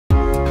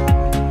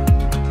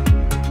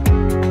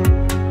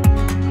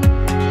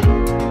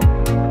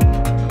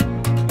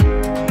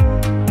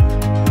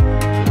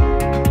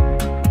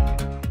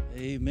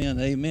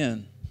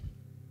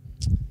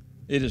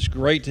It is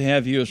great to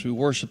have you as we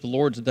worship the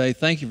Lord today.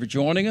 Thank you for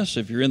joining us.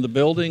 If you're in the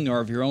building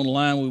or if you're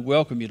online, we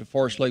welcome you to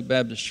Forest Lake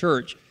Baptist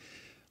Church.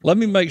 Let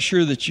me make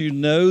sure that you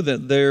know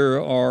that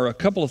there are a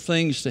couple of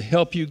things to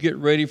help you get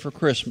ready for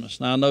Christmas.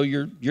 Now, I know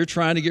you're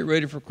trying to get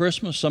ready for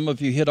Christmas. Some of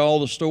you hit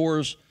all the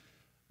stores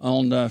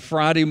on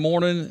Friday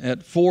morning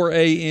at 4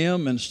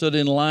 a.m. and stood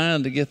in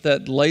line to get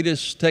that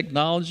latest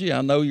technology. I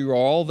know you were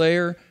all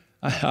there.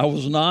 I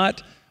was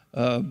not.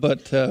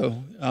 But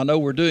I know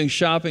we're doing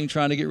shopping,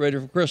 trying to get ready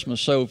for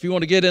Christmas. So if you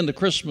want to get in the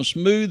Christmas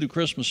mood, the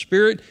Christmas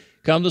spirit,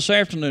 come this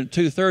afternoon at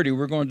 2:30.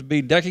 We're going to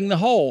be decking the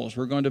halls.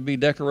 We're going to be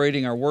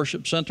decorating our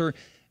worship center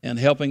and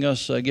helping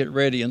us get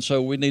ready. And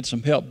so we need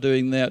some help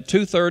doing that.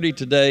 2:30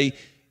 today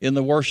in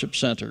the worship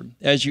center.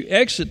 As you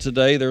exit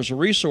today, there's a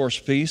resource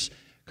piece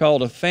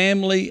called a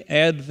Family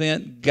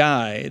Advent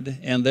Guide,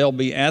 and they'll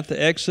be at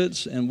the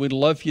exits, and we'd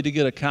love for you to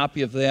get a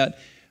copy of that.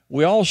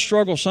 We all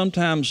struggle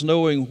sometimes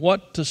knowing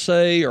what to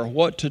say or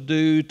what to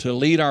do to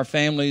lead our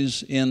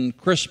families in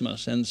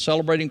Christmas and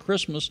celebrating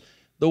Christmas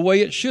the way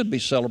it should be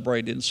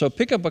celebrated. And so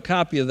pick up a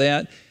copy of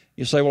that.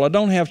 You say, well, I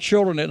don't have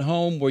children at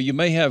home. Well, you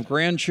may have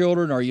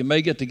grandchildren, or you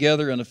may get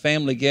together in a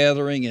family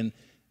gathering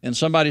and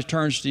somebody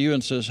turns to you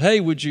and says, hey,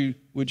 would you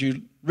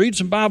read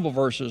some Bible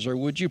verses, or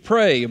would you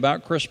pray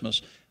about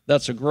Christmas?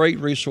 That's a great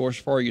resource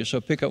for you.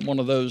 So pick up one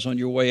of those on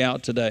your way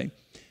out today.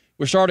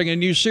 We're starting a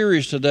new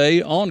series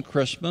today on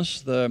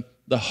Christmas, the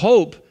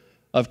hope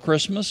of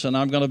Christmas, and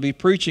I'm going to be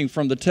preaching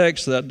from the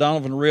text that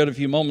Donovan read a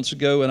few moments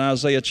ago in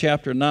Isaiah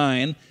chapter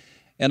 9,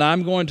 and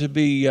I'm going to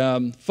be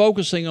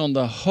focusing on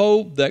the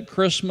hope that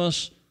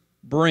Christmas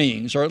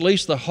brings, or at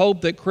least the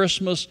hope that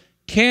Christmas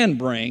can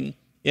bring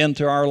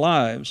into our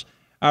lives.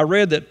 I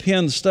read that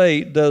Penn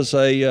State does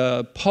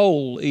a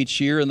poll each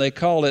year, and they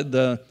call it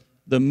the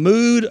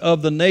Mood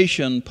of the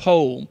Nation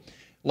poll.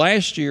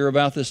 Last year,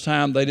 about this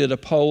time, they did a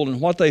poll,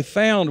 and what they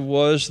found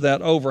was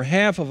that over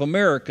half of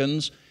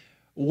Americans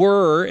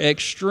were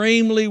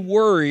extremely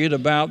worried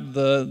about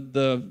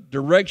the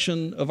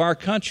direction of our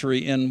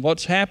country and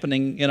what's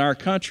happening in our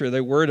country.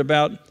 They're worried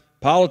about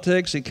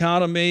politics,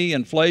 economy,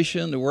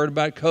 inflation. They're worried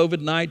about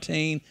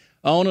COVID-19.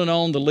 On and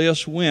on the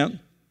list went.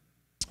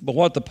 But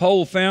what the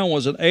poll found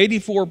was that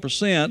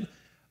 84%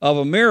 of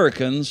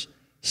Americans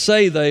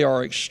say they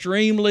are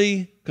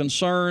extremely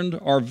concerned,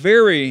 or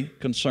very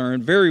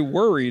concerned, very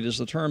worried is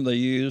the term they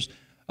used,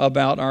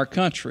 about our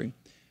country.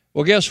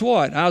 Well, guess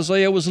what?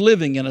 Isaiah was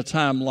living in a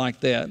time like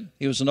that.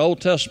 He was an Old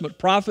Testament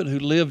prophet who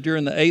lived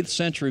during the 8th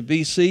century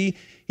BC.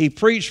 He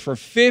preached for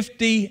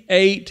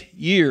 58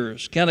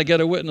 years. Can I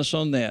get a witness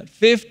on that?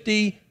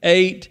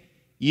 58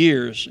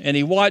 years. And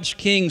he watched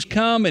kings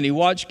come and he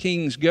watched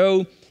kings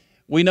go.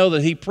 We know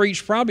that he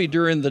preached probably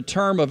during the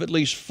term of at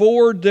least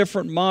 4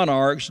 different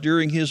monarchs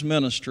during his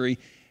ministry.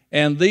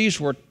 And these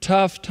were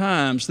tough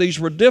times. These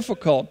were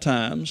difficult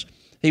times.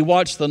 He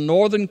watched the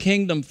northern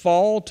kingdom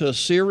fall to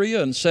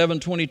Assyria in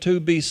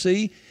 722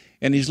 BC,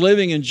 and he's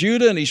living in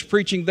Judah, and he's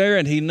preaching there,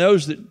 and he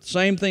knows that the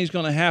same thing's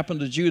going to happen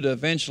to Judah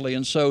eventually.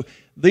 And so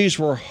these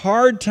were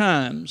hard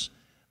times.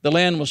 The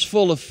land was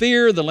full of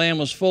fear. The land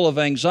was full of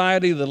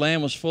anxiety. The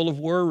land was full of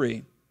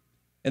worry.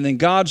 And then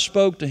God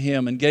spoke to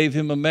him and gave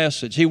him a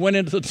message. He went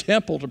into the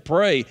temple to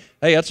pray.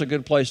 Hey, that's a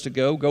good place to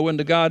go. Go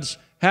into God's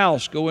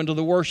house, go into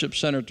the worship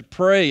center to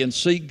pray and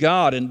seek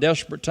God in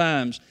desperate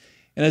times.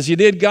 And as he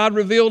did, God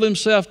revealed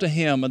himself to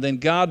him, and then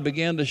God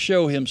began to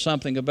show him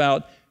something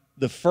about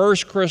the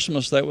first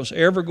Christmas that was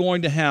ever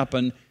going to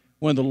happen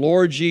when the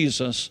Lord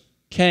Jesus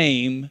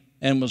came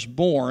and was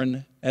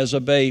born as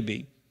a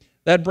baby.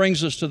 That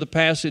brings us to the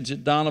passage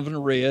that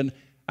Donovan read.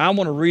 I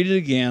want to read it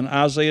again,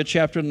 Isaiah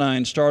chapter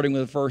 9, starting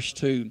with verse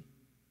 2.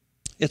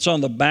 It's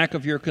on the back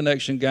of your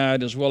connection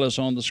guide as well as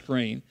on the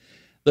screen.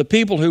 The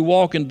people who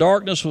walk in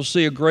darkness will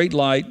see a great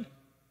light.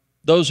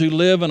 Those who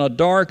live in a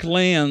dark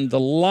land, the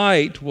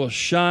light will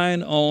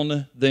shine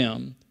on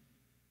them.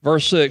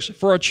 Verse 6,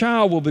 for a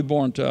child will be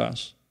born to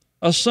us,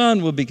 a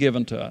son will be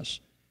given to us,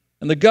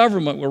 and the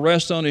government will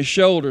rest on his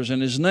shoulders,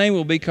 and his name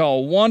will be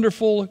called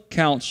Wonderful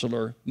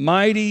Counselor,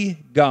 Mighty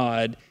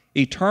God,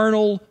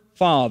 Eternal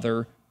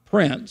Father,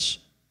 Prince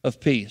of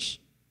Peace.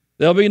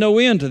 There'll be no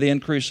end to the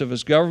increase of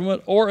his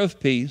government or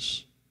of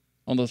peace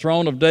on the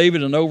throne of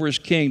David and over his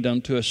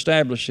kingdom, to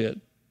establish it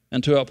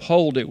and to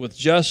uphold it with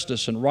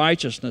justice and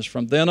righteousness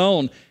from then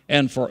on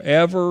and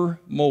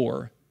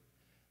forevermore.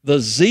 The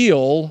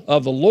zeal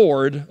of the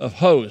Lord of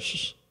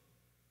hosts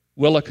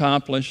will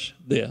accomplish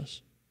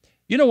this.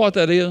 You know what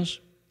that is?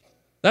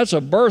 That's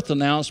a birth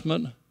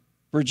announcement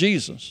for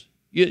Jesus.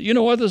 You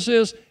know what this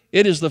is?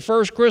 It is the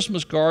first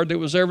Christmas card that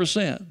was ever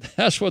sent.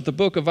 That's what the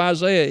book of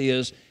Isaiah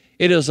is.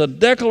 It is a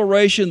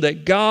declaration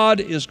that God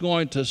is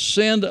going to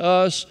send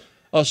us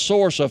a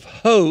source of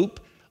hope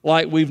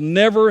like we've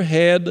never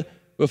had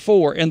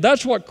before. And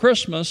that's what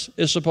Christmas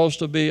is supposed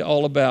to be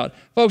all about.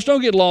 Folks,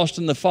 don't get lost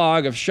in the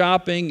fog of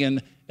shopping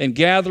and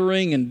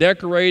gathering and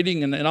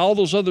decorating and all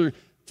those other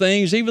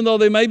things, even though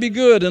they may be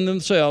good in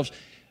themselves.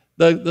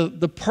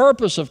 The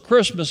purpose of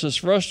Christmas is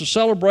for us to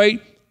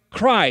celebrate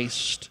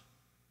Christ.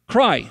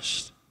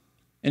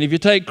 And if you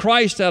take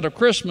Christ out of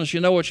Christmas, you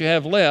know what you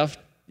have left.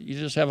 You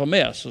just have a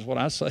mess, is what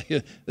I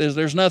say.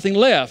 There's nothing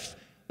left.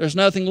 There's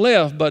nothing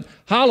left but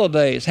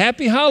holidays.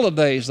 Happy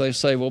holidays, they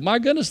say. Well, my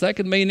goodness, that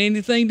could mean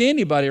anything to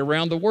anybody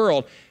around the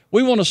world.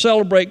 We want to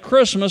celebrate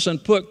Christmas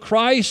and put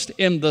Christ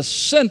in the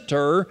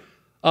center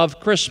of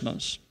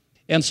Christmas.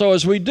 And so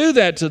as we do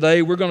that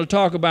today, we're going to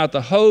talk about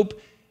the hope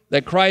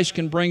that Christ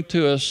can bring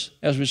to us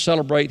as we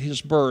celebrate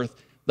his birth.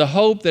 The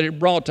hope that it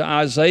brought to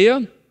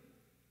Isaiah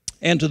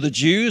and to the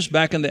Jews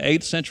back in the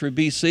 8th century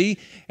BC,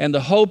 and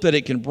the hope that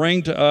it can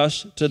bring to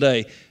us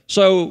today.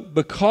 So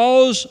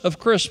because of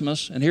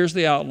Christmas, and here's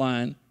the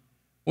outline,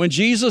 when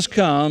Jesus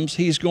comes,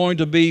 he's going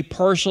to be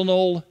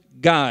personal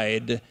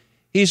guide.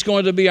 He's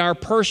going to be our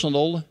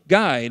personal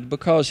guide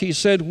because he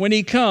said when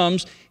he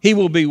comes, he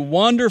will be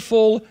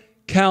wonderful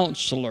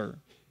counselor.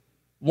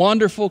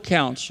 Wonderful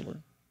counselor.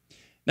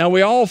 Now,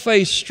 we all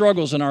face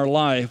struggles in our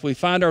life. We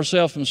find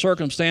ourselves in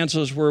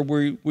circumstances where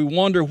we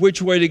wonder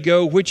which way to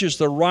go, which is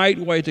the right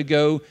way to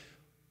go.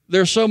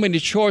 There's so many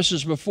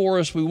choices before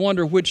us, we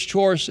wonder which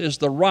choice is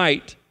the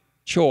right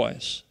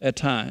choice at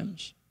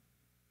times.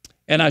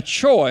 And a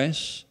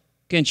choice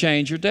can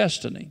change your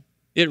destiny.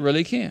 It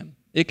really can.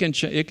 It can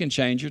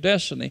change your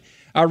destiny.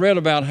 I read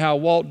about how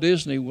Walt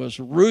Disney was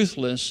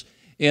ruthless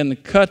in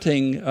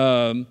cutting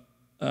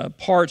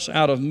parts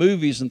out of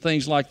movies and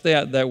things like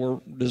that were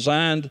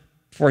designed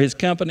for his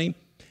company.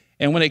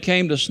 And when it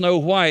came to Snow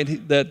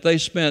White, that they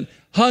spent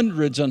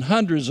hundreds and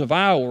hundreds of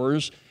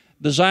hours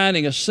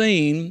designing a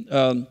scene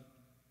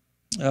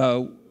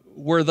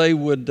where they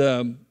would,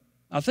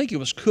 I think it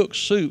was cook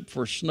soup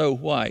for Snow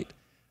White.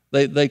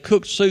 They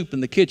cooked soup in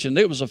the kitchen.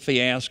 It was a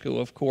fiasco,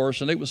 of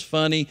course, and it was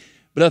funny.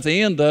 But at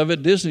the end of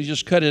it, Disney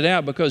just cut it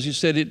out because he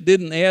said it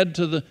didn't add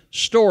to the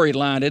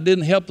storyline. It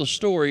didn't help the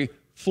story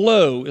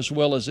flow as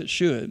well as it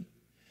should.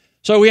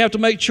 So we have to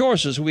make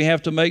choices. We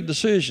have to make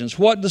decisions.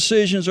 What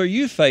decisions are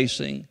you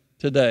facing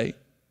today?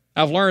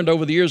 I've learned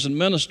over the years in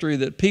ministry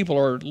that people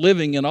are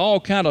living in all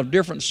kind of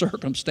different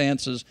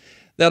circumstances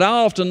that I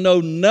often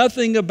know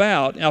nothing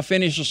about. I'll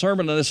finish the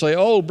sermon and they say,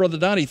 "Oh, Brother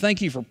Donnie,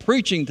 thank you for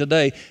preaching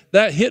today.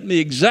 That hit me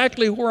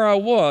exactly where I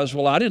was."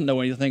 Well, I didn't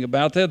know anything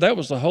about that. That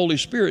was the Holy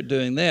Spirit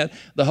doing that.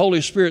 The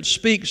Holy Spirit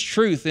speaks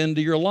truth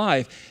into your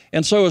life.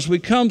 And so as we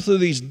come through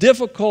these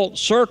difficult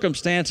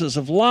circumstances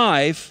of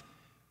life,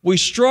 we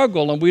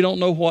struggle and we don't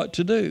know what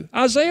to do.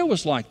 Isaiah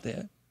was like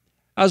that.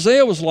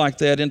 Isaiah was like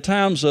that in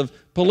times of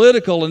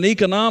political and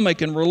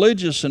economic and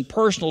religious and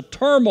personal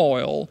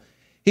turmoil.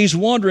 He's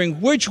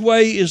wondering which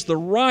way is the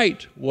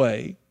right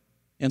way.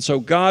 And so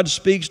God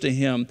speaks to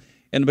him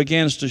and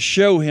begins to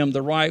show him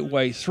the right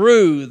way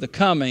through the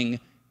coming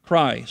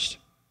Christ.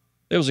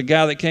 There was a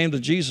guy that came to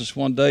Jesus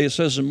one day. It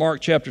says in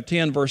Mark chapter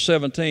 10, verse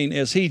 17,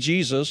 as he,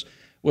 Jesus,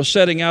 was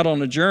setting out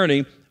on a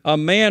journey, a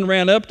man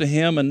ran up to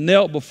him and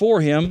knelt before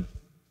him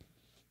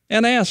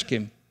and asked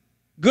him,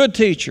 "Good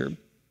teacher,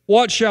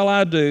 what shall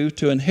I do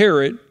to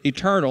inherit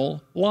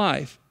eternal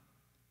life?"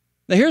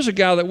 Now here's a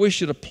guy that we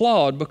should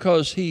applaud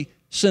because he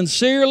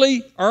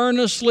sincerely,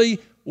 earnestly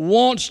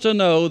wants to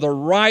know the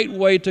right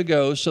way to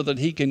go so that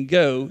he can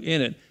go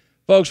in it.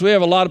 Folks, we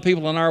have a lot of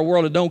people in our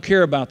world that don't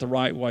care about the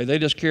right way. They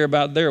just care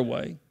about their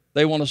way.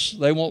 They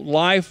want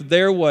life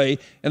their way,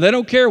 and they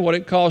don't care what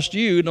it costs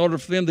you in order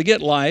for them to get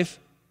life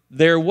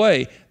their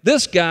way.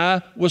 This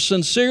guy was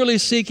sincerely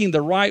seeking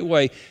the right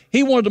way.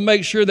 He wanted to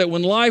make sure that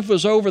when life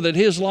was over, that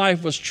his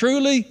life was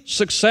truly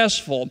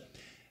successful.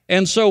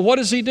 And so what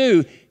does he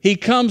do? He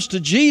comes to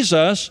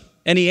Jesus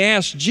and he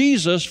asks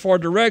Jesus for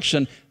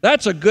direction.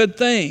 That's a good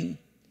thing.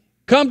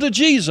 Come to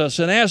Jesus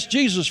and ask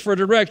Jesus for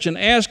direction.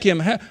 Ask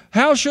him,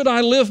 how should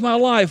I live my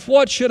life?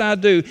 What should I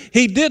do?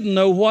 He didn't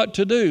know what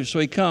to do, so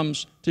he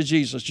comes to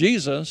Jesus.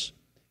 Jesus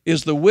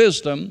is the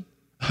wisdom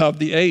of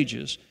the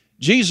ages.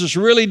 Jesus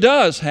really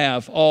does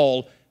have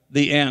all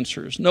the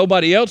answers.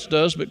 Nobody else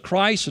does, but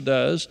Christ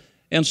does,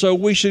 and so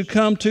we should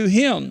come to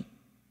him.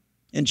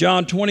 In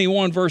John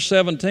 21, verse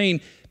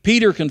 17,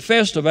 Peter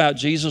confessed about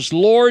Jesus,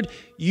 "Lord,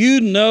 you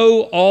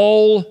know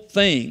all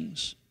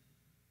things."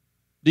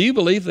 Do you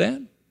believe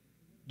that?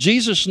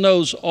 Jesus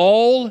knows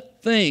all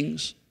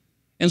things.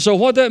 And so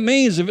what that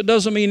means, if it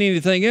doesn't mean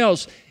anything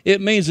else,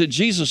 it means that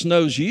Jesus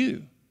knows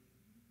you.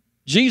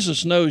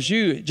 Jesus knows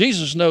you.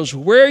 Jesus knows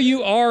where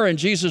you are, and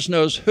Jesus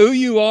knows who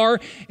you are,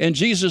 and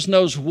Jesus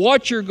knows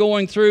what you're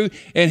going through,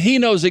 and he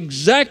knows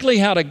exactly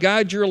how to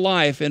guide your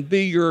life and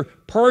be your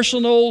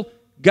personal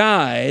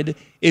guide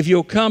if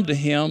you'll come to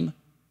him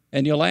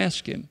and you'll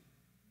ask him.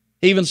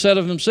 He even said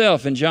of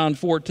himself in John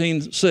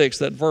 14:6,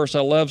 that verse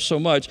I love so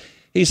much,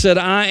 he said,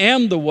 "I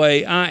am the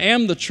way, I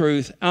am the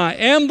truth, I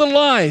am the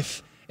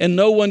life, and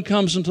no one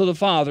comes unto the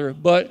Father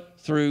but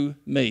through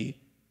me."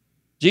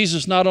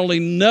 Jesus not only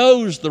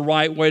knows the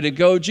right way to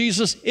go,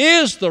 Jesus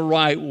is the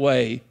right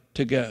way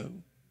to go,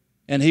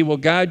 and he will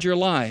guide your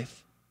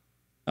life.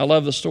 I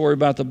love the story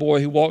about the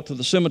boy who walked to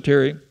the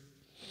cemetery,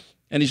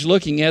 and he's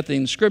looking at the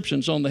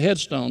inscriptions on the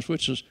headstones,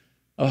 which is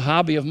a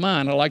hobby of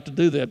mine. I like to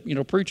do that. You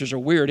know, preachers are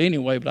weird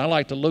anyway, but I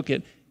like to look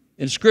at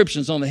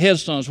inscriptions on the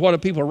headstones. What do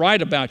people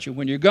write about you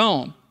when you're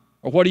gone?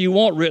 Or what do you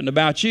want written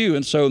about you?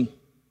 And so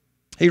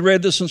he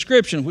read this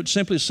inscription, which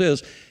simply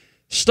says,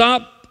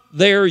 stop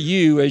there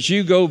you as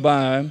you go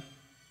by.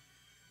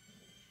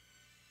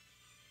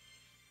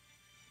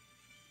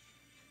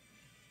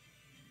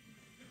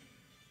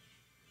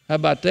 How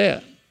about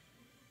that?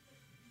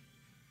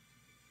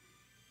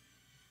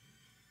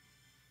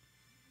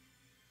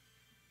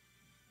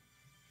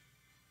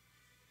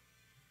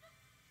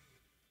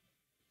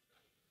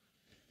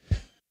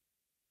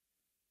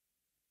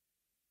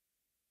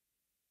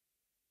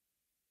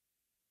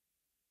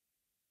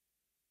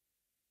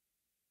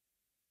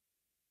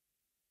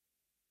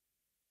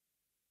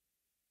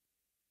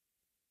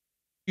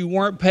 You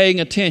weren't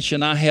paying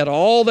attention. I had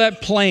all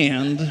that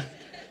planned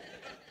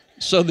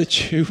so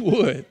that you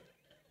would.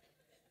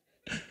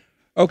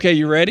 Okay,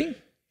 you ready?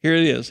 Here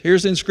it is.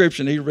 Here's the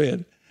inscription he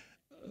read.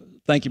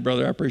 Thank you,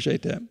 brother. I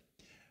appreciate that.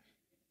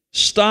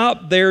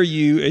 Stop there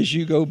you as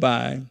you go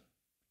by.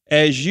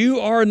 As you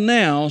are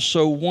now,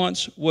 so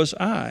once was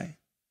I.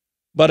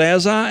 But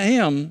as I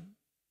am,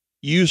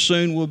 you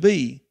soon will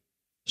be.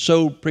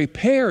 So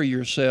prepare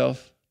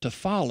yourself to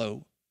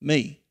follow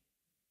me.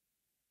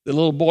 The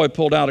little boy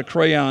pulled out a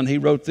crayon. He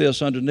wrote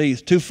this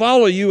underneath. To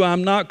follow you,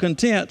 I'm not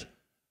content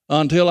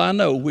until I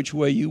know which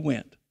way you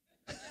went.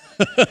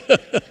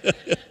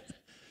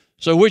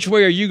 So which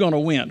way are you going to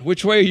win?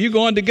 Which way are you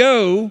going to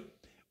go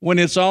when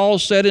it's all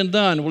said and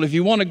done? Well, if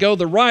you want to go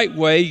the right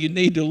way, you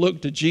need to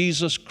look to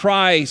Jesus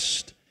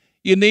Christ.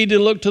 You need to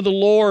look to the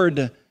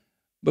Lord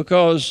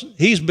because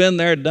he's been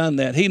there, done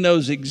that. He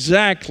knows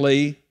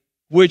exactly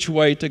which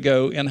way to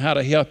go and how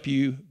to help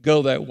you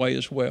go that way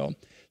as well.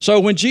 So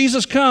when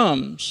Jesus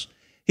comes,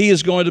 he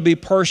is going to be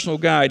personal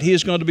guide. He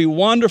is going to be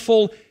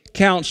wonderful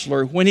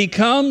counselor. When he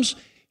comes,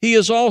 he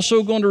is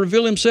also going to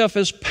reveal himself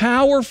as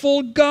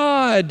powerful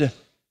God.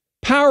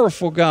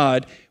 Powerful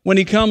God. When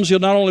he comes, he'll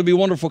not only be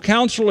wonderful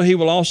counselor, he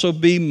will also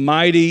be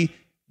mighty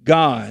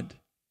God.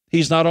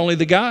 He's not only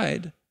the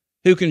guide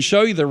who can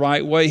show you the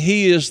right way,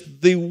 he is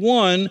the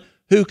one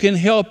who can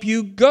help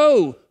you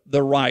go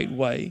the right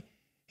way.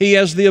 He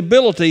has the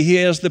ability, he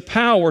has the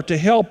power to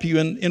help you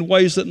in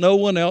ways that no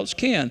one else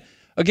can.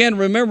 Again,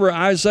 remember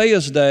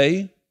Isaiah's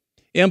day.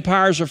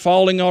 Empires are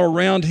falling all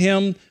around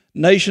him.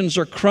 Nations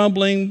are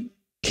crumbling.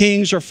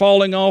 Kings are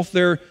falling off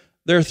their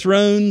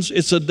thrones.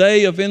 It's a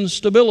day of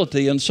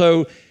instability. And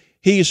so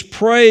he's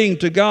praying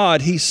to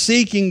God. He's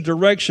seeking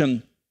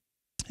direction.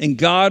 And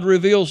God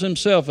reveals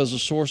himself as a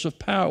source of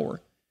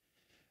power.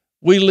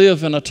 We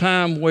live in a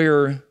time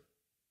where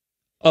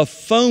a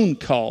phone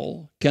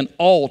call can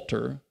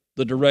alter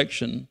the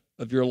direction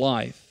of your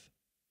life.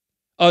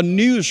 A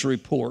news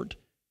report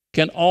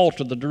can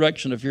alter the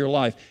direction of your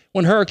life.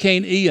 When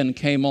Hurricane Ian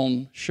came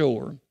on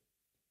shore,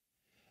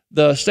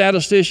 the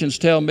statisticians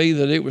tell me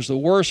that it was the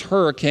worst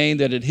hurricane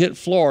that had hit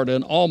Florida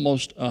in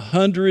almost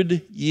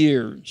 100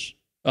 years.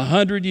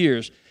 100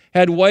 years.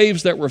 Had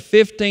waves that were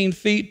 15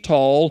 feet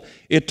tall.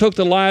 It took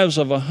the lives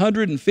of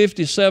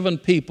 157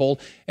 people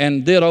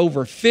and did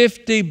over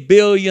 $50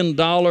 billion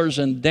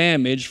in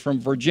damage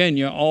from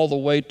Virginia all the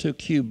way to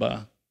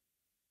Cuba.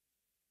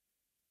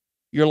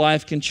 Your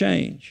life can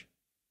change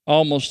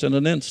almost in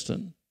an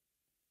instant.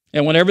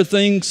 And when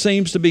everything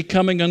seems to be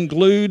coming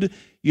unglued,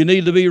 you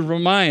need to be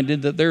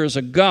reminded that there is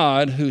a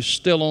God who's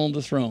still on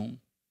the throne.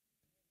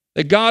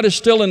 That God is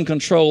still in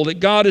control. That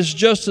God is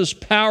just as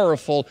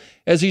powerful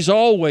as he's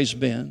always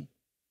been.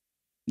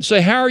 You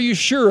say, how are you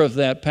sure of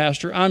that,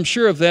 Pastor? I'm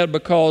sure of that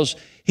because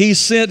he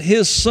sent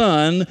his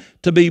son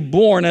to be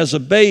born as a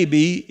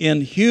baby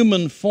in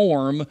human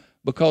form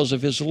because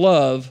of his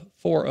love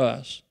for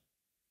us.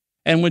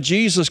 And when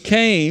Jesus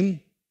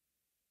came,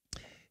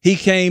 he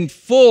came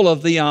full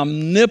of the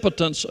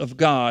omnipotence of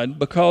God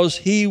because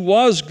he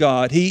was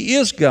God. He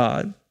is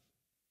God.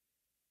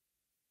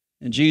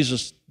 In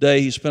Jesus'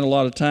 day, he spent a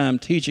lot of time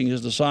teaching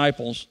his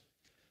disciples,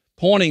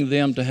 pointing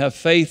them to have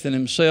faith in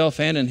himself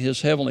and in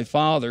his heavenly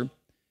Father.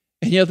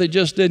 And yet they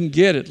just didn't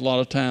get it a lot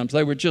of times.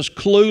 They were just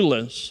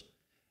clueless,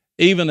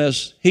 even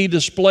as he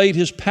displayed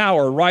his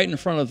power right in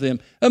front of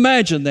them.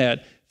 Imagine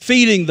that,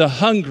 feeding the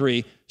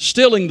hungry,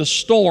 stilling the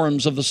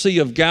storms of the Sea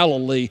of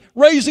Galilee,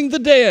 raising the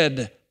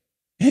dead.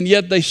 And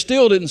yet they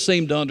still didn't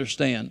seem to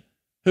understand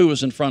who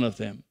was in front of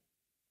them.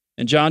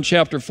 In John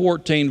chapter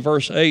 14,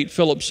 verse 8,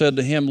 Philip said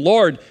to him,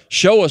 Lord,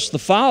 show us the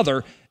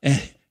Father,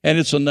 and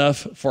it's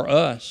enough for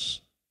us.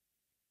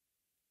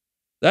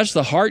 That's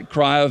the heart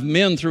cry of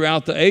men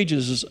throughout the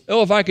ages is,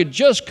 oh, if I could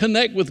just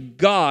connect with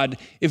God,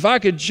 if I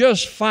could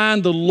just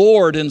find the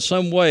Lord in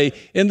some way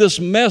in this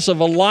mess of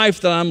a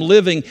life that I'm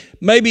living,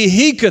 maybe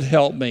he could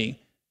help me.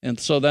 And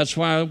so that's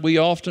why we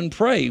often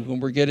pray when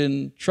we get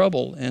in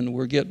trouble and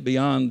we get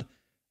beyond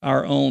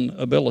our own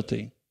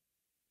ability.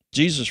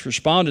 Jesus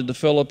responded to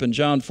Philip in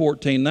John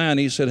 14:9.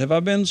 He said, have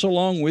I been so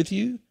long with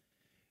you,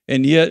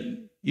 and yet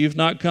you've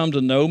not come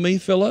to know me,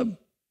 Philip?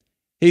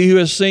 He who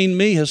has seen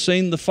me has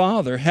seen the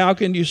Father. How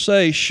can you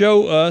say,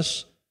 show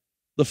us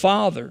the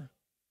Father?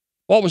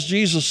 What was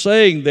Jesus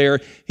saying there?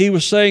 He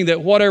was saying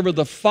that whatever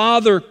the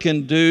Father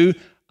can do,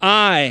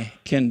 I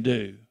can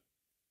do.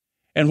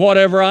 And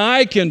whatever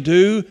I can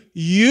do,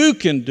 you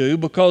can do,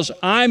 because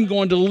I'm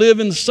going to live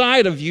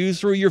inside of you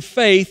through your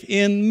faith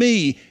in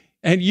me.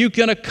 And you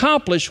can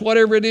accomplish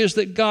whatever it is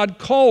that God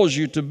calls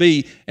you to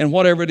be and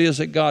whatever it is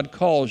that God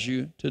calls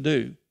you to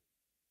do.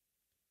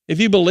 If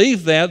you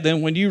believe that,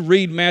 then when you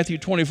read Matthew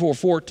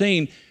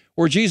 24:14,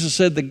 where Jesus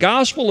said, the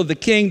gospel of the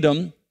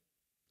kingdom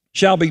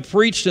shall be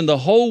preached in the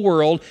whole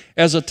world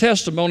as a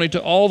testimony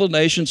to all the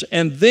nations,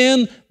 and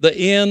then the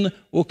end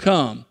will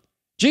come.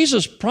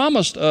 Jesus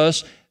promised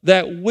us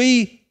that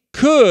we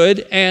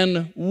could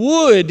and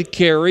would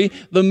carry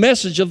the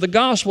message of the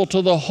gospel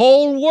to the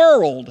whole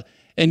world.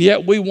 And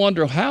yet we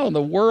wonder, how in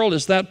the world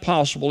is that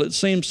possible? It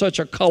seems such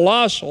a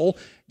colossal,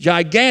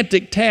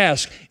 gigantic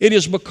task. It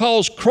is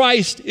because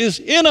Christ is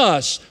in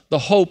us, the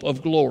hope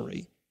of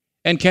glory,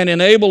 and can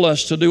enable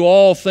us to do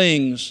all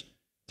things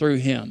through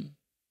Him.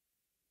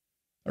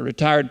 A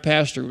retired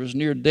pastor was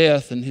near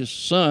death, and his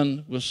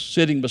son was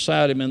sitting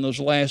beside him in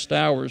those last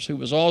hours, who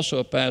was also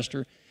a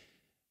pastor.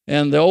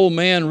 And the old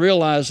man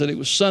realized that it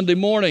was Sunday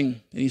morning,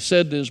 and he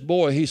said to his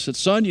boy, he said,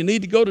 son, you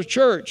need to go to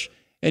church,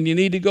 and you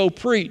need to go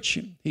preach.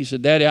 He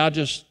said, Daddy, I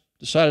just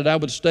decided I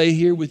would stay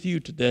here with you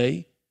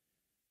today.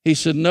 He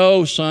said,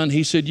 no, son.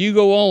 He said, you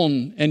go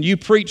on and you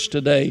preach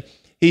today.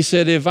 He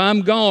said, if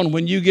I'm gone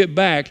when you get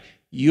back,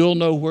 you'll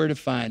know where to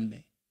find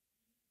me.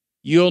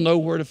 You'll know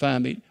where to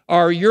find me.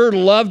 Are your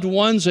loved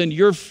ones and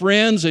your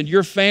friends and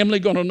your family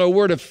going to know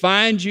where to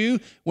find you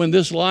when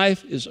this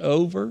life is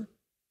over?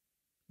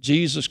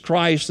 Jesus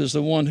Christ is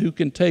the one who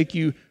can take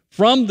you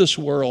from this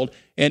world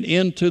and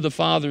into the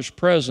Father's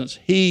presence.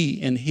 He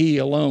and He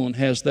alone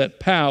has that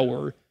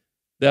power,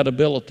 that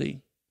ability.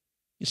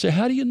 You say,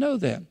 how do you know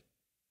that?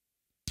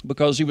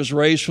 Because He was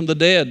raised from the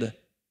dead.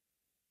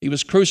 He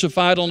was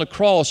crucified on the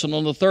cross, and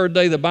on the third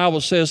day, the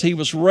Bible says He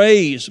was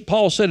raised.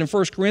 Paul said in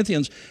 1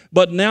 Corinthians,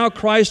 but now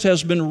Christ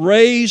has been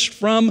raised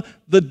from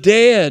the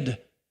dead.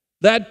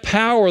 That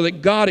power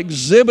that God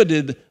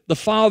exhibited the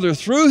Father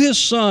through His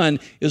Son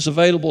is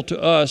available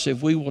to us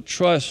if we will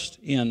trust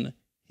in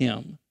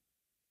Him.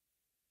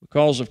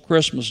 Because of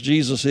Christmas,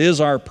 Jesus is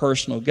our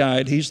personal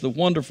guide. He's the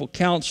wonderful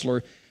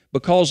counselor.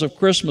 Because of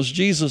Christmas,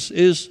 Jesus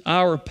is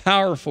our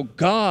powerful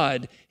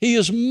God. He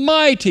is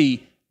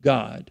mighty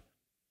God.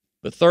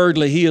 But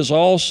thirdly, He is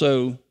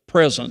also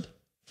present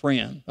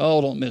friend.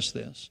 Oh, don't miss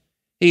this.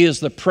 He is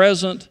the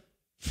present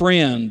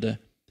friend.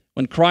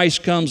 When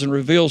Christ comes and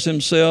reveals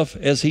Himself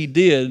as He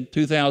did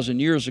 2,000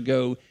 years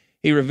ago,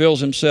 He reveals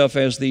Himself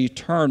as the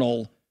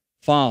eternal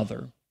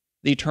Father.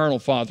 The eternal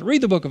Father.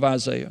 Read the book of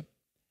Isaiah.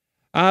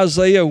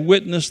 Isaiah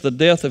witnessed the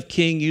death of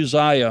King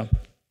Uzziah.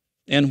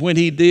 And when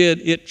he did,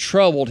 it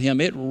troubled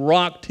him. It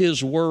rocked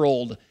his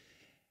world.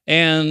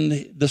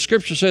 And the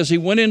scripture says he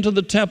went into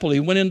the temple, he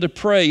went in to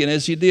pray, and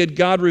as he did,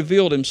 God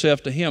revealed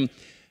Himself to him.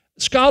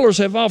 Scholars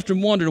have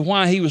often wondered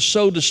why he was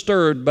so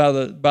disturbed by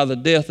the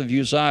death of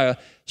Uzziah.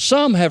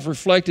 Some have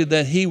reflected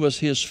that he was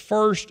his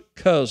first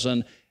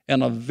cousin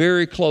and a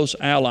very close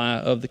ally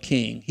of the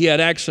king. He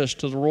had access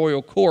to the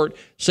royal court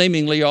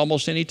seemingly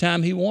almost any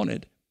time he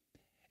wanted.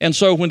 And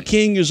so when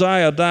King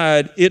Uzziah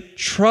died, it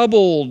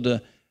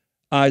troubled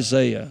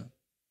Isaiah.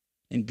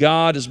 And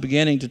God is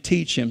beginning to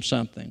teach him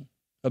something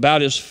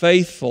about His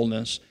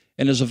faithfulness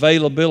and His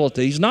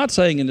availability. He's not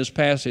saying in this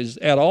passage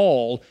at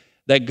all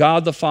that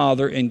God the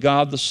Father and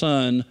God the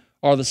Son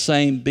are the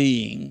same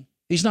being.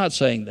 He's not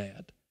saying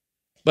that.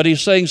 But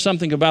He's saying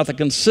something about the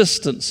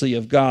consistency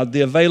of God,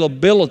 the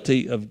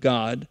availability of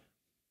God.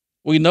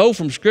 We know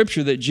from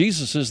Scripture that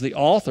Jesus is the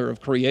author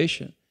of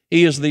creation.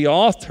 He is the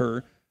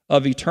author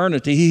of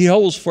eternity. He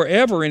holds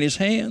forever in His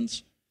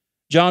hands.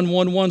 John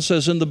 1:1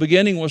 says, in the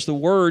beginning was the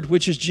Word,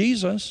 which is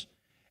Jesus,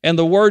 and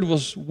the Word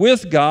was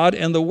with God,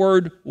 and the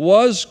Word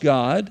was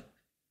God.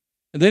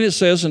 And then it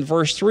says in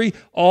verse 3,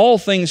 all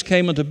things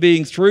came into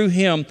being through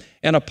Him,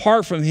 and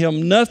apart from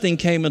Him, nothing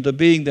came into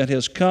being that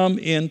has come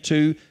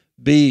into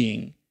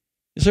being.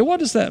 You say, what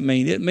does that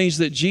mean? It means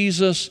that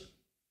Jesus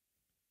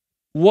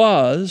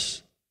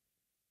was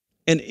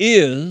and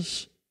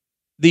is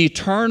the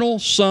eternal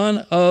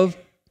Son of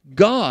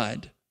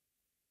God.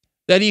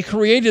 That He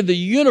created the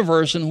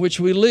universe in which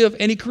we live,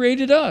 and He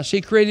created us. He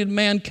created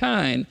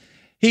mankind.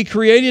 He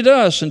created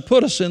us and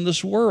put us in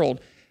this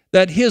world.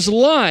 That His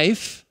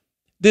life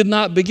did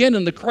not begin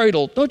in the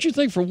cradle. Don't you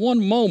think for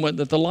one moment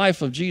that the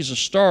life of Jesus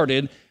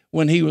started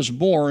when He was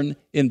born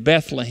in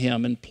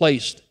Bethlehem and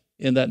placed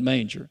in that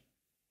manger?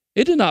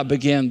 It did not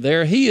begin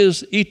there. He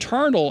is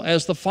eternal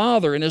as the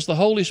Father, and as the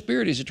Holy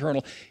Spirit is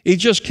eternal. He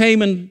just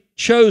came and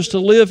chose to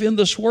live in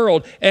this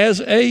world as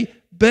a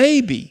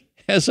baby,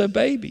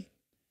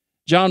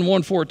 John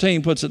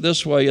 1:14 puts it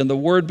this way, and the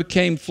Word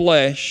became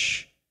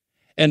flesh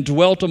and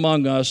dwelt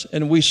among us,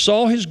 and we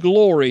saw His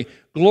glory,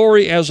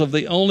 glory as of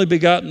the only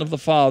begotten of the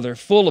Father,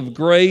 full of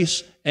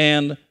grace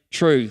and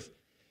truth.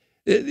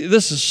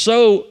 This is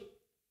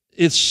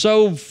it's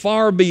so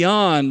far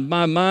beyond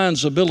my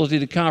mind's ability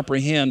to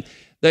comprehend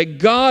that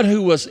God,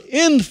 who was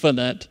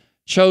infinite,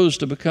 chose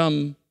to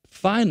become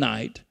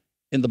finite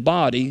in the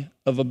body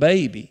of a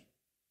baby.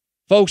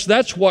 Folks,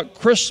 that's what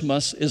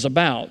Christmas is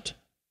about.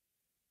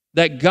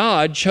 that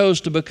God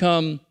chose to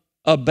become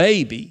a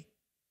baby.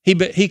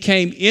 He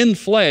came in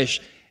flesh.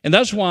 And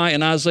that's why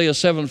in Isaiah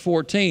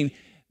 7:14,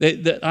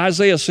 that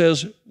Isaiah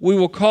says, we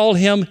will call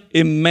him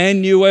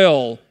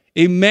Emmanuel,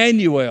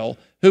 Emmanuel,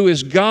 who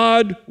is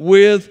God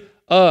with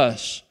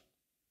us.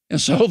 And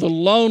so the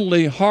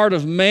lonely heart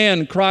of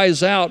man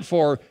cries out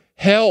for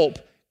help.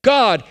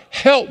 God,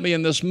 help me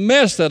in this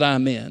mess that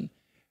I'm in.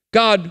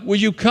 God, will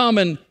you come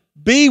and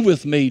be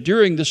with me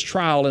during this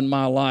trial in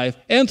my life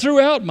and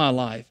throughout my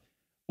life?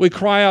 We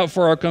cry out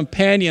for our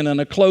companion and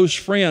a close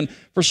friend,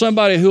 for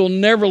somebody who will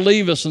never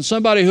leave us and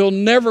somebody who will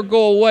never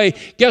go away.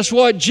 Guess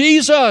what?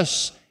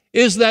 Jesus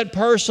is that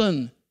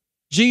person.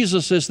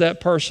 Jesus is that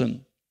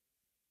person.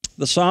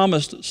 The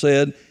psalmist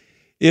said,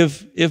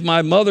 if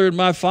my mother and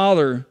my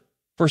father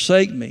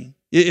forsake me,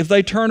 if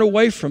they turn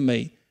away from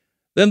me,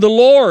 then the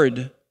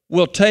Lord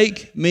will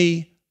take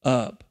me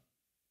up.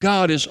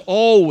 God is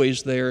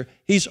always there.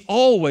 He's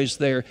always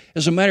there.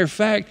 As a matter of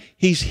fact,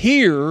 He's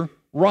here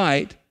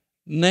right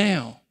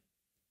now.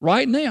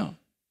 Right now.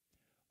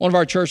 One of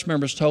our church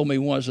members told me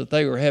once that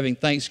they were having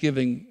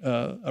Thanksgiving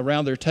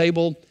around their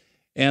table,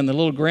 and the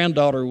little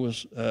granddaughter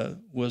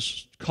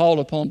was called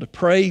upon to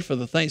pray for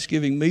the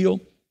Thanksgiving meal.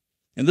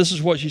 And this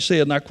is what she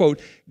said, and I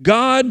quote,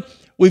 God,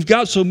 we've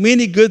got so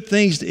many good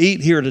things to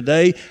eat here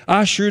today.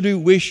 I sure do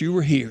wish you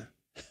were here.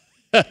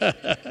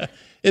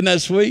 Isn't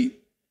that sweet?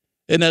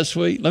 Isn't that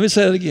sweet? Let me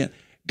say that again.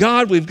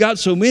 God, we've got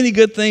so many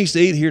good things to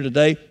eat here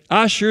today.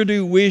 I sure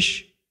do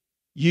wish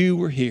you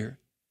were here.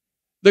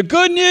 The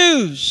good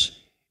news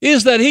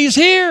is that He's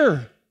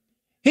here.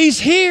 He's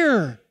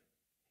here.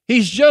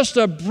 He's just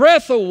a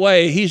breath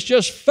away. He's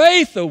just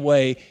faith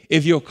away.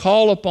 If you'll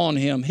call upon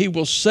Him, He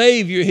will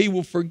save you. He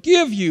will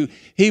forgive you.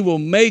 He will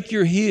make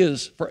you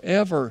His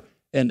forever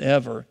and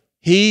ever.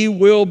 He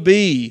will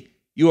be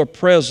your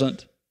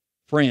present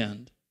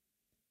friend.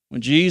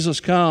 When Jesus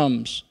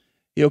comes,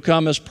 He'll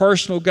come as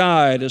personal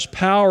guide, as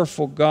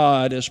powerful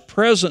God, as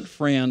present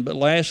friend. But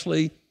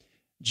lastly,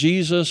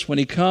 Jesus, when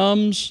He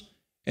comes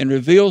and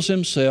reveals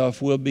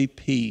Himself, will be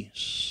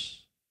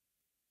peace.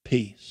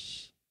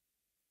 Peace.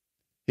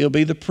 He'll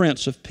be the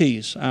Prince of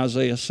Peace,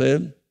 Isaiah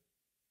said.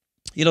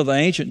 You know, the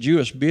ancient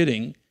Jewish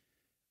bidding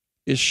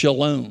is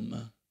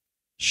shalom.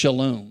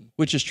 Shalom,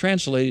 which is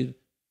translated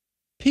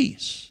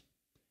peace,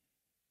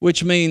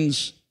 which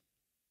means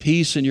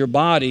peace in your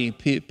body,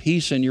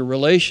 peace in your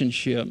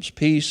relationships,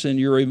 peace in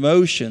your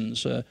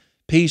emotions,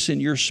 peace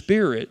in your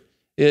spirit.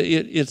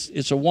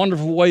 It's a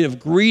wonderful way of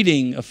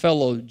greeting a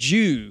fellow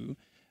Jew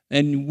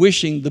and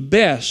wishing the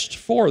best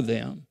for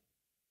them.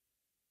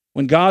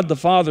 When God the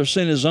Father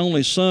sent His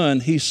only Son,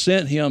 He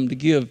sent Him to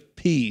give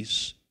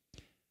peace.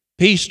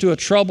 Peace to a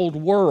troubled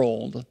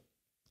world,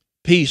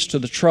 peace to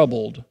the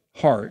troubled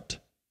heart.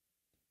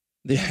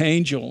 The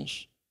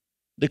angels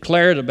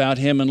declared about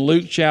Him in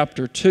Luke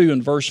chapter 2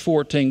 and verse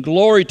 14,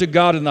 glory to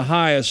God in the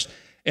highest,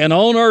 and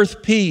on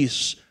earth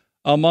peace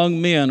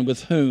among men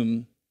with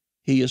whom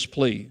He is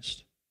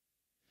pleased.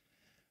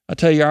 I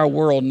tell you, our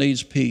world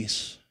needs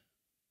peace.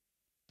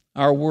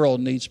 Our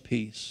world needs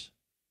peace.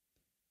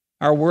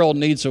 Our world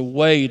needs a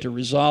way to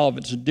resolve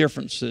its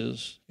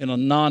differences in a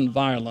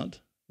nonviolent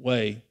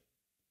way.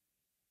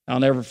 I'll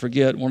never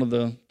forget one of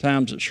the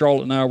times that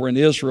Charlotte and I were in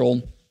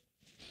Israel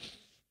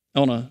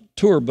on a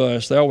tour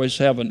bus. They always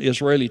have an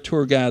Israeli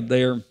tour guide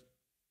there,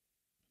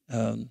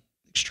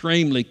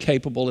 extremely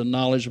capable and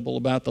knowledgeable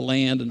about the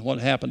land and what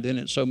happened in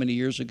it so many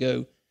years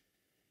ago.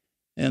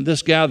 And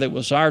this guy that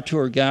was our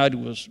tour guide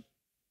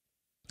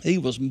he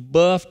was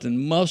buffed and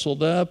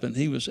muscled up, and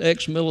he was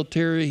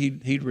ex-military.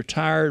 He'd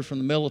retired from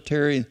the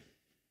military,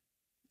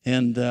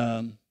 and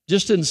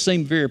just didn't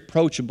seem very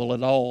approachable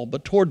at all.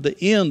 But toward the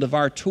end of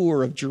our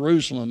tour of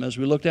Jerusalem, as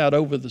we looked out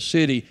over the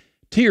city,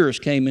 tears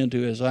came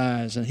into his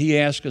eyes, and he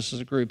asked us as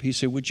a group, he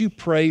said, would you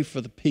pray for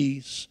the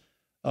peace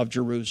of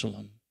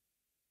Jerusalem?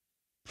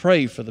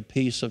 Pray for the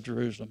peace of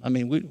Jerusalem. I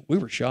mean, we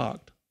were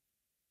shocked.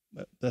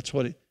 But that's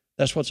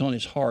what's on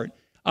his heart.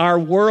 Our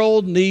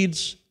world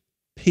needs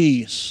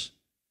peace.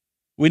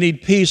 We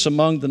need peace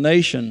among the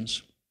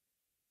nations,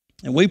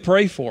 and we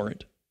pray for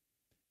it,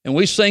 and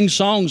we sing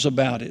songs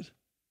about it,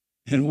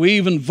 and we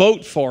even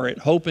vote for it,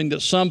 hoping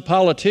that some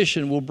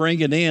politician will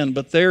bring it in,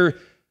 but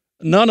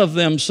none of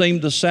them seem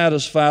to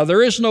satisfy.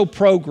 There is no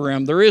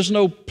program, there is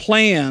no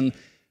plan,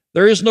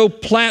 there is no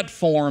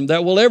platform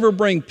that will ever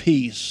bring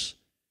peace,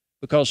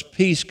 because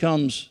peace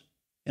comes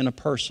in a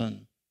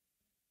person,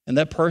 and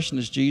that person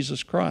is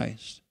Jesus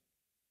Christ.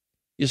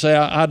 You say,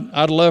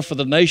 I'd love for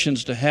the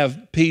nations to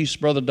have peace,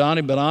 Brother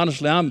Donnie, but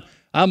honestly,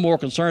 I'm more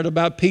concerned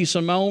about peace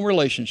in my own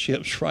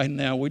relationships right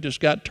now. We just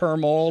got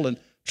turmoil and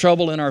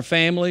trouble in our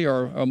family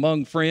or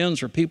among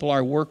friends or people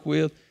I work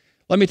with.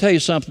 Let me tell you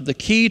something. The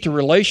key to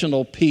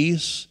relational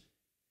peace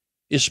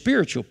is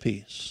spiritual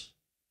peace.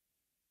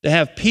 To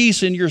have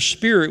peace in your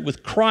spirit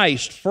with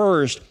Christ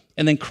first,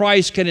 and then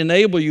Christ can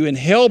enable you and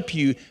help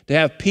you to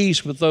have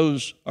peace with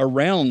those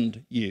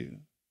around you.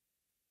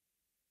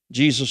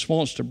 Jesus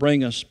wants to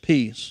bring us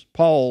peace.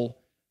 Paul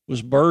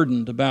was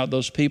burdened about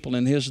those people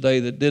in his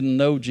day that didn't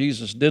know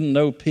Jesus, didn't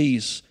know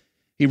peace.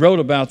 He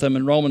wrote about them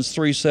in Romans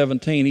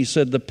 3:17. He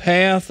said, the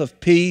path of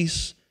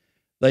peace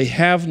they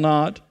have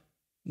not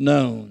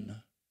known.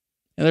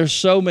 And there's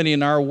so many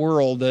in our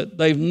world that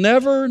they've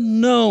never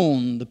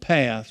known the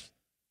path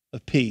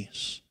of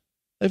peace.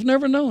 They've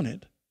never known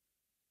it.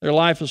 Their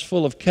life is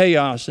full of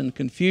chaos and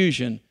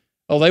confusion.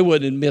 Oh, they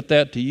wouldn't admit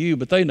that to you,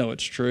 but they know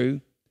it's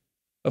true.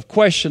 Of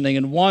questioning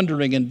and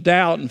wondering and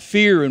doubt and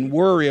fear and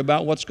worry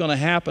about what's going to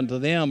happen to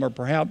them or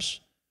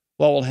perhaps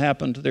what will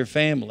happen to their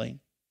family.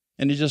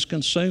 And it just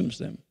consumes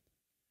them.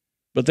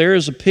 But there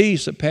is a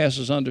peace that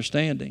passes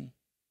understanding.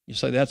 You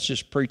say, that's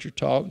just preacher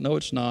talk. No,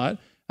 it's not.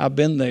 I've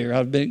been there.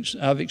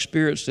 I've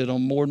experienced it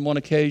on more than one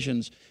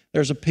occasions.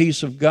 There's a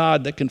peace of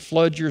God that can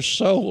flood your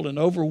soul and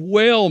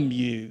overwhelm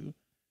you.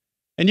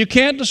 And you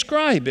can't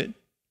describe it.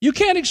 You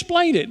can't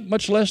explain it,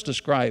 much less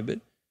describe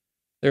it.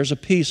 There's a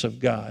peace of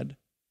God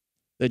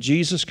that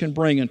Jesus can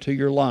bring into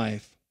your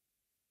life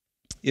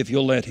if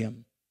you'll let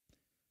Him.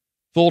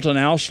 Fulton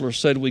Alsler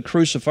said, we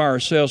crucify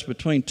ourselves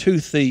between two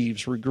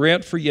thieves,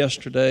 regret for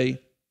yesterday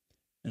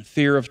and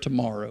fear of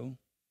tomorrow.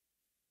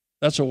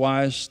 That's a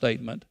wise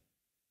statement.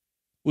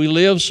 We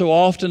live so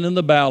often in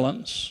the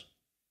balance,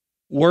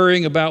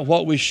 worrying about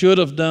what we should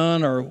have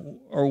done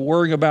or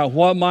worrying about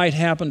what might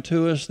happen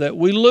to us, that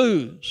we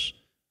lose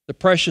the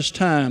precious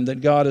time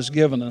that God has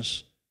given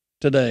us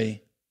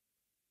today.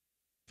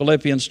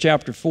 Philippians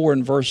chapter 4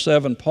 and verse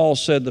 7, Paul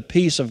said, the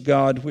peace of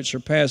God which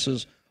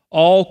surpasses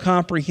all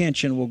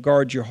comprehension will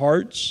guard your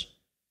hearts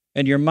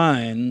and your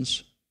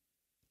minds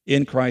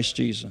in Christ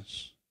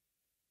Jesus.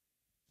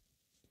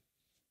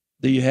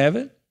 Do you have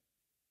it?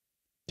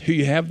 Do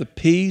you have the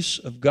peace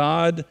of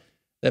God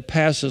that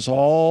passes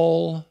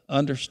all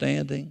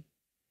understanding?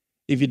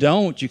 If you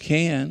don't, you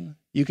can.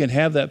 You can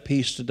have that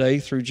peace today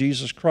through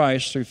Jesus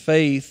Christ, through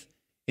faith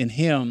in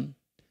Him.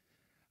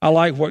 I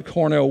like what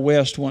Cornel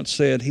West once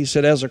said. He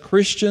said, as a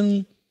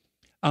Christian,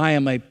 I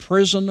am a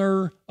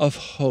prisoner of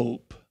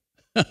hope.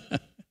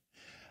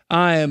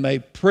 I am a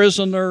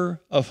prisoner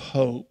of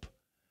hope.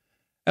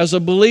 As a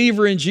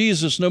believer in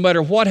Jesus, no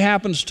matter what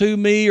happens to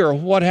me or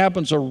what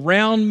happens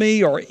around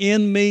me or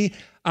in me,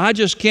 I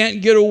just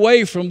can't get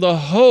away from the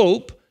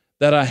hope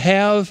that I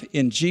have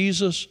in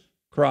Jesus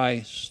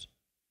Christ.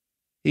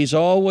 He's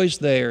always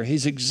there.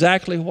 He's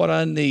exactly what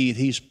I need.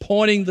 He's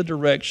pointing the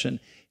direction.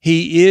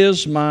 He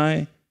is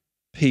my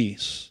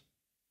peace.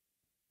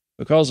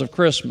 Because of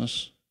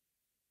Christmas,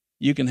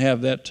 you can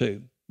have that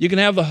too. You can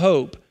have the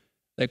hope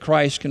that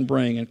Christ can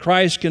bring. And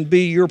Christ can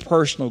be your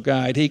personal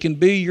guide. He can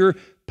be your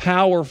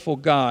powerful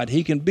God.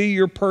 He can be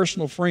your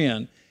personal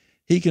friend.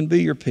 He can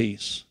be your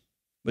peace.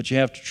 But you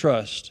have to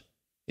trust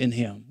in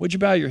Him. Would you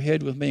bow your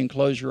head with me and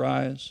close your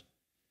eyes?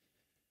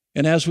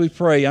 And as we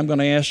pray, I'm going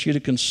to ask you to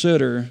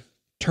consider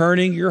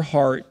turning your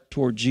heart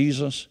toward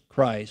Jesus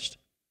Christ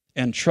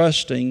and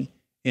trusting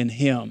in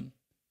Him.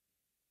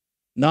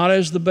 Not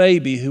as the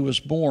baby who was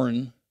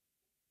born,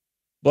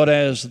 but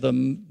as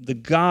the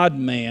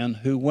God-man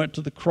who went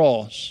to the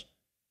cross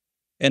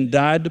and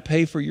died to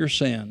pay for your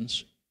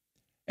sins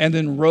and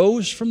then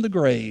rose from the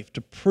grave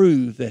to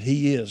prove that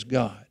He is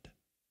God.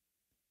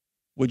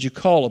 Would you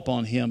call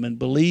upon Him and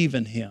believe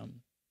in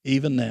Him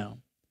even now?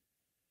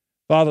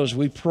 Father, as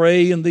we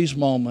pray in these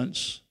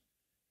moments,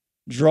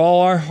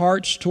 draw our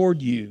hearts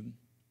toward You,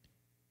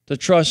 to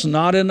trust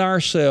not in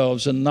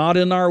ourselves and not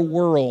in our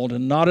world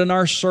and not in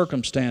our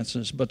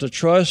circumstances, but to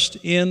trust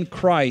in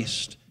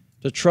Christ,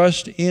 to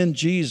trust in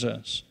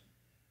Jesus,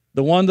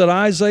 the one that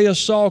Isaiah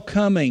saw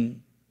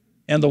coming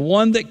and the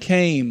one that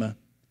came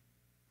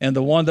and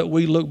the one that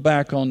we look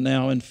back on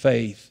now in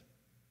faith.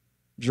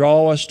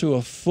 Draw us to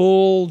a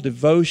full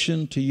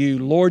devotion to You,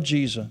 Lord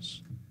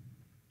Jesus.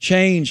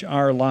 Change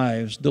our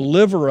lives.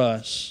 Deliver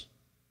us.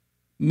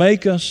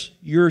 Make us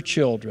Your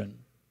children.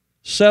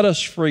 Set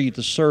us free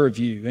to serve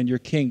You and Your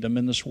kingdom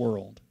in this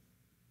world.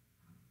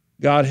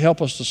 God,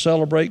 help us to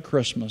celebrate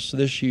Christmas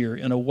this year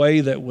in a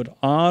way that would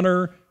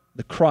honor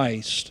the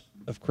Christ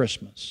of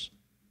Christmas.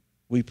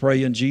 We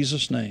pray in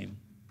Jesus' name.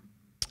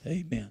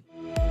 Amen.